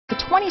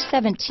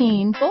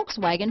2017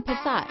 Volkswagen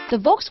Passat. The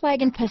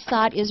Volkswagen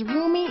Passat is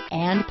roomy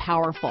and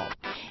powerful.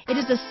 It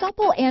is a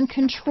supple and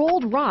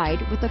controlled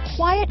ride with a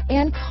quiet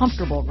and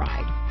comfortable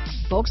ride.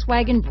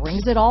 Volkswagen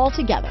brings it all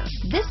together.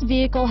 This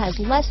vehicle has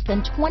less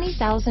than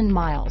 20,000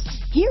 miles.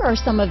 Here are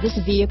some of this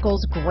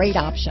vehicle's great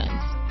options: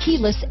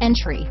 keyless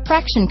entry,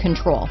 traction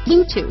control,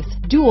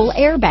 Bluetooth, dual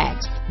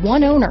airbags,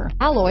 one owner,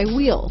 alloy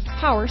wheels,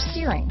 power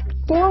steering,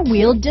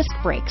 four-wheel disc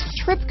brakes,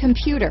 trip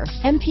computer,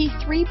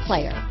 MP3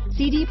 player,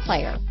 CD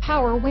player,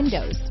 power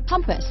windows,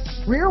 compass,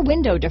 rear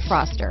window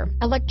defroster,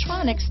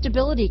 electronic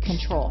stability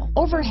control,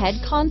 overhead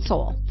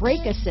console,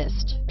 brake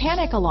assist,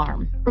 panic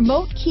alarm,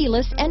 remote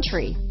keyless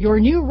entry. Your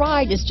new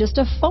ride is just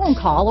a phone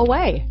call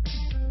away.